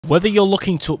Whether you're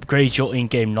looking to upgrade your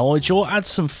in-game knowledge or add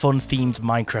some fun-themed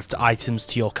Minecraft items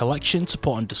to your collection to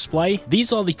put on display,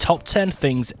 these are the top 10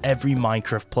 things every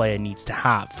Minecraft player needs to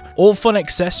have. All fun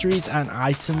accessories and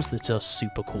items that are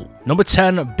super cool. Number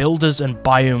 10, Builders and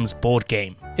Biomes board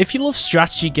game. If you love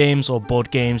strategy games or board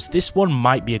games, this one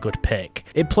might be a good pick.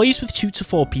 It plays with 2 to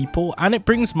 4 people and it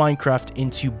brings Minecraft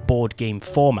into board game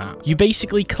format. You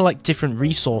basically collect different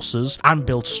resources and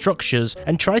build structures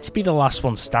and try to be the last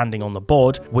one standing on the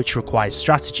board, which requires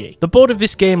strategy. The board of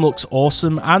this game looks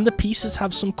awesome and the pieces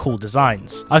have some cool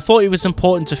designs. I thought it was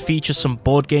important to feature some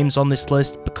board games on this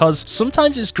list because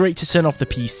sometimes it's great to turn off the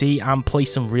PC and play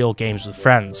some real games with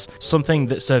friends, something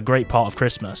that's a great part of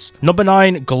Christmas. Number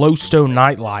 9, Glowstone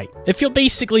Nightlight. If you're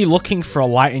basically looking for a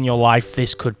light in your life,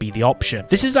 this could be the option.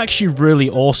 This is actually really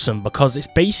awesome because it's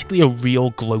basically a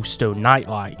real glowstone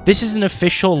nightlight. This is an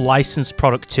official licensed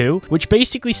product too, which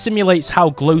basically simulates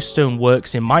how glowstone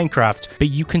works in Minecraft, but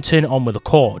you can turn it on with a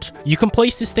cord. You can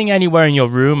place this thing anywhere in your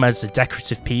room as a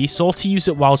decorative piece, or to use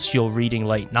it whilst you're reading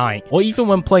late night, or even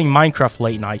when playing Minecraft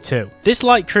late night too. This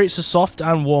light creates a soft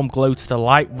and warm glow to the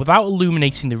light without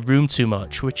illuminating the room too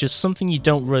much, which is something you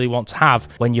don't really want to have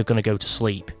when you're going to go to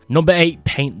sleep. Number 8,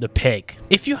 Paint the Pig.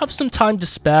 If you have some time to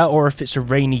spare or if it's a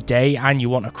rainy day and you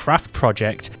want a craft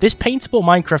project, this paintable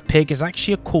Minecraft pig is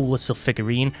actually a cool little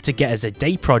figurine to get as a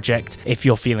day project if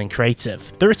you're feeling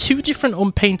creative. There are 2 different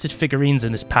unpainted figurines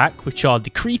in this pack, which are the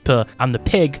creeper and the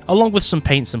pig, along with some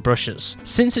paints and brushes.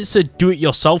 Since it's a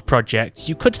do-it-yourself project,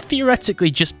 you could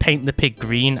theoretically just paint the pig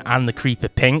green and the creeper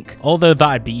pink, although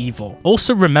that'd be evil.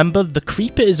 Also remember, the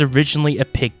creeper is originally a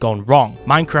pig gone wrong.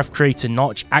 Minecraft creator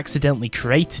Notch accidentally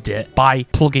created it by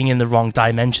plugging in the wrong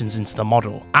dimensions into the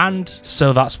model, and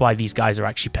so that's why these guys are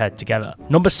actually paired together.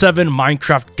 Number 7,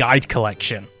 Minecraft Guide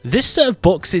Collection. This set of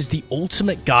books is the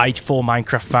ultimate guide for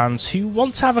Minecraft fans who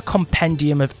want to have a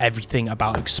compendium of everything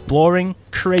about exploring,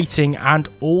 creating, and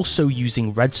also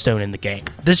using redstone in the game.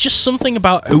 There's just something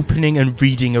about opening and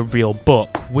reading a real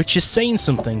book, which is saying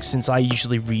something since I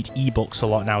usually read ebooks a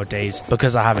lot nowadays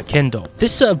because I have a Kindle.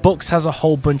 This set of books has a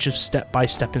whole bunch of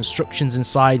step-by-step instructions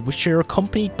inside, which are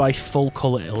accompanied by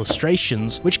full-color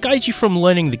illustrations, which guide you from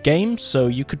learning the game so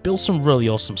you could build some really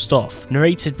awesome stuff,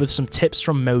 narrated with some tips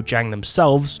from Mojang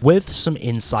themselves with some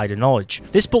insider knowledge.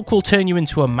 This book will turn you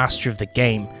into a master of the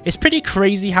game. It's pretty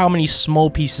crazy how many small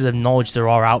pieces of knowledge there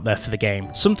are out there for the game,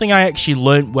 something I actually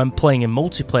learned when playing in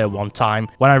multiplayer one time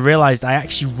when I realized I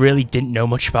actually really didn't know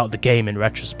much about the game in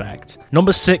retrospect.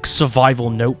 Number 6, Survival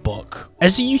Notebook.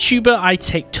 As a YouTuber, I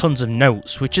take tons of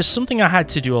notes, which is something I had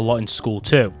to do a lot in school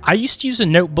too. I used to use a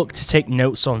notebook to take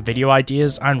notes on video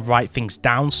ideas and write things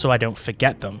down so I don't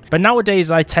forget them, but nowadays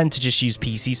I tend to just use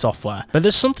PC software. But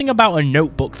there's something about a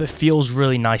notebook that feels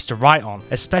really nice to write on,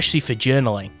 especially for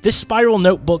journaling. This spiral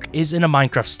notebook is in a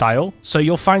Minecraft style, so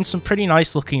you'll find some pretty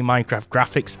nice looking Minecraft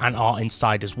graphics and art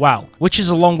inside as well, which is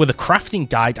along with a crafting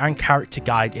guide and character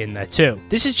guide in there too.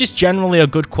 This is just generally a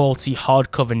good quality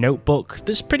hardcover notebook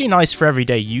that's pretty nice for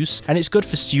everyday use, and it's good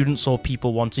for students or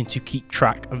people wanting to keep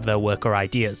track of their work or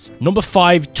ideas. Number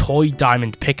 5, Toy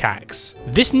Diamond Pickaxe.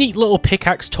 This neat little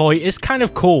pickaxe toy is kind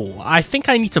of cool. I think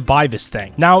I need to buy this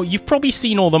thing. Now, you've probably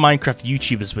seen all the Minecraft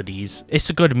YouTubers with these. It's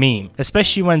a good meme,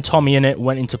 especially when TommyInnit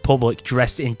went into public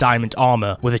dressed in diamond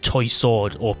armor with a toy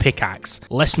sword or pickaxe.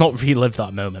 Let's not relive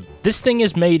that moment. This thing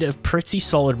is made of pretty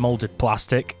solid molded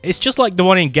plastic. It's just like the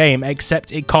one in game,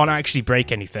 except it can't actually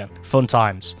break anything. Fun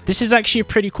times. This is actually a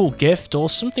pretty cool gift or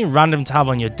something random to have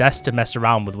on your desk to mess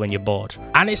around with when you're bored.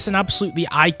 And it's an absolutely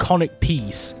iconic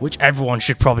piece, which everyone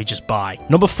should probably just buy.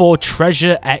 Number 4,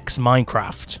 Treasure X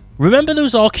Minecraft. Remember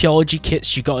those archaeology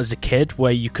kits you got as a kid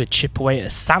where you could chip away at a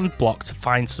sand block to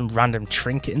find some random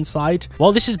trinket inside?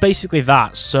 Well, this is basically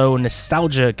that, so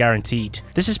nostalgia guaranteed.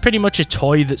 This is pretty much a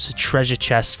toy that's a treasure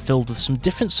chest filled with some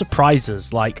different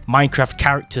surprises like Minecraft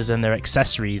characters and their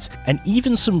accessories, and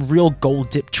even some real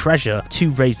gold dipped treasure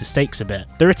to raise the stakes a bit.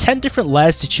 There are 10 different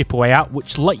layers to chip away at,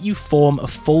 which let you form a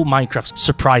full Minecraft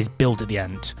surprise build at the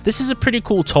end. This is a pretty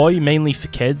cool toy, mainly for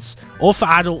kids, or for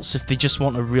adults if they just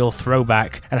want a real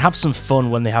throwback and have some fun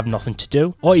when they have nothing to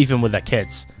do, or even with their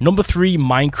kids. Number 3,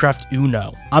 Minecraft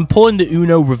Uno. I'm pulling the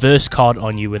Uno reverse card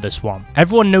on you with this one.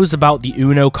 Everyone knows about the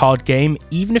Uno card game,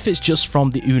 even if it's just from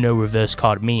the Uno reverse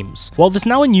card memes. Well, there's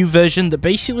now a new version that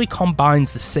basically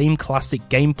combines the same classic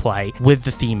gameplay with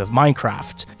the theme of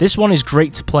Minecraft. This one is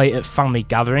great to play at family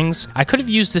gatherings. I could have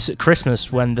used this at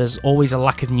Christmas when there's always a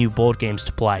lack of new board games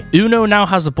to play. Uno now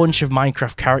has a bunch of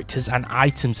Minecraft characters and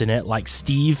items in it like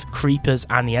Steve, creepers,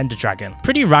 and the Ender Dragon.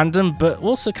 Pretty random random, but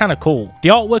also kind of cool. The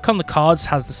artwork on the cards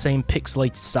has the same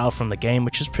pixelated style from the game,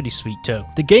 which is pretty sweet too.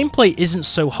 The gameplay isn't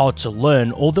so hard to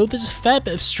learn, although there's a fair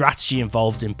bit of strategy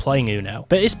involved in playing Uno,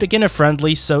 but it's beginner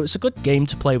friendly, so it's a good game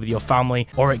to play with your family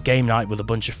or at game night with a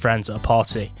bunch of friends at a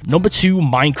party. Number 2,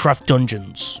 Minecraft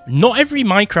Dungeons. Not every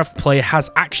Minecraft player has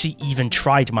actually even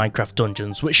tried Minecraft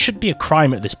Dungeons, which should be a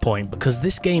crime at this point because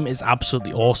this game is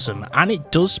absolutely awesome and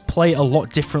it does play a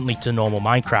lot differently to normal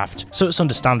Minecraft, so it's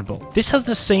understandable. This has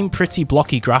the same pretty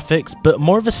blocky graphics, but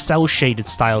more of a cel shaded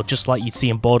style just like you'd see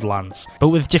in Borderlands, but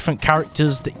with different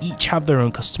characters that each have their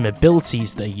own custom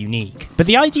abilities that are unique. But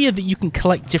the idea that you can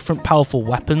collect different powerful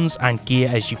weapons and gear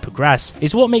as you progress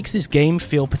is what makes this game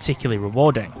feel particularly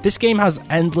rewarding. This game has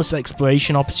endless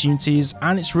exploration opportunities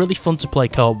and it's really fun to play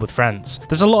co-op with friends.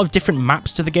 There's a lot of different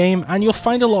maps to the game and you'll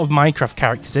find a lot of Minecraft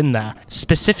characters in there,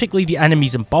 specifically the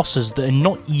enemies and bosses that are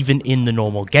not even in the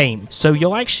normal game, so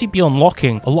you'll actually be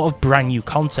unlocking a lot of brand new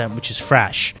content which is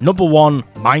fresh. Number 1,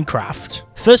 Minecraft.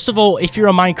 First of all, if you're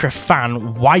a Minecraft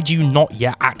fan, why do you not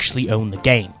yet actually own the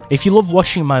game? If you love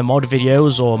watching my mod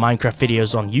videos or Minecraft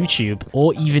videos on YouTube,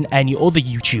 or even any other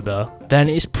YouTuber, then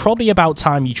it's probably about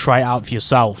time you try it out for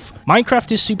yourself.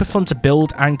 Minecraft is super fun to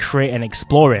build and create and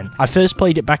explore in. I first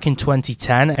played it back in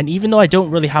 2010, and even though I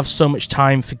don't really have so much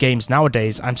time for games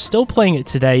nowadays, I'm still playing it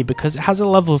today because it has a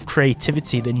level of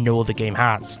creativity that no other game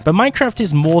has. But Minecraft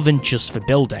is more than just for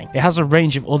building. It has a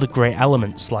range of other great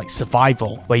elements like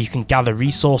survival, where you can gather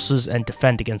resources and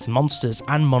defend against monsters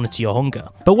and monitor your hunger.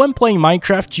 But when playing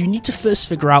Minecraft, you need to first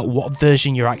figure out what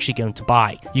version you're actually going to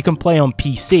buy. You can play on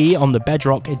PC on the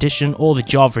Bedrock edition or the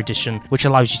Java edition, which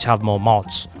allows you to have more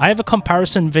mods. I have a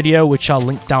comparison video which I'll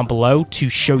link down below to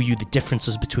show you the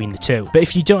differences between the two. But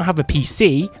if you don't have a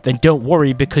PC, then don't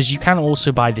worry because you can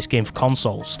also buy this game for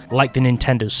consoles, like the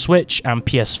Nintendo Switch and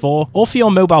PS4, or for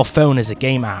your mobile phone as a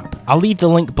game app. I'll leave the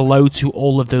link below to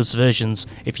all of those versions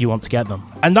if you want to get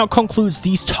them. And that concludes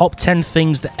these top 10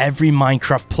 things that every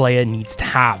Minecraft player needs to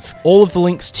have. All of the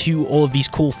links to all of these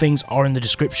cool things are in the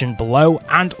description below,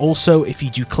 and also if you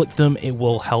do click them, it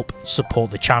will help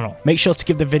support the channel. Make sure to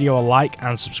give the video a like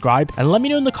and subscribe, and let me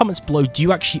know in the comments below, do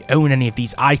you actually own any of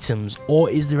these items, or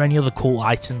is there any other cool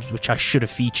items which I should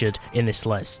have featured in this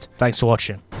list? Thanks for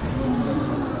watching.